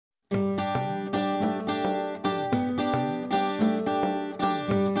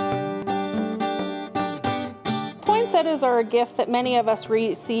Poinsettias are a gift that many of us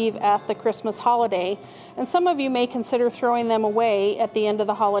receive at the Christmas holiday, and some of you may consider throwing them away at the end of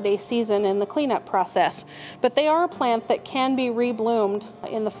the holiday season in the cleanup process. But they are a plant that can be rebloomed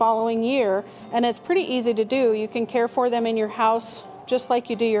in the following year, and it's pretty easy to do. You can care for them in your house just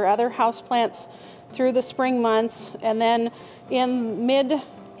like you do your other houseplants through the spring months, and then in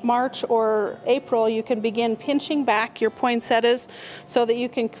mid-March or April you can begin pinching back your poinsettias so that you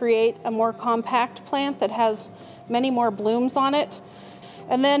can create a more compact plant that has many more blooms on it.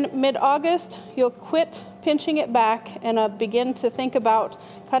 And then mid-August, you'll quit pinching it back and begin to think about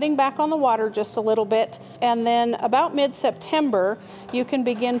cutting back on the water just a little bit. And then about mid-September, you can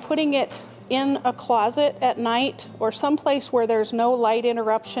begin putting it in a closet at night or someplace where there's no light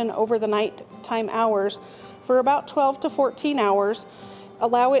interruption over the nighttime hours for about 12 to 14 hours.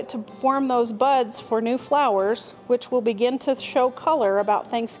 Allow it to form those buds for new flowers, which will begin to show color about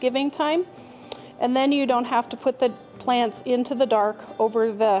Thanksgiving time. And then you don't have to put the plants into the dark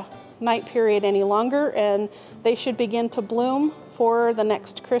over the night period any longer, and they should begin to bloom for the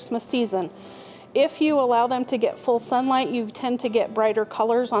next Christmas season. If you allow them to get full sunlight, you tend to get brighter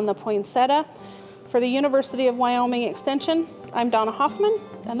colors on the poinsettia. For the University of Wyoming Extension, I'm Donna Hoffman,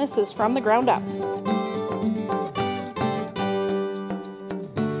 and this is From the Ground Up.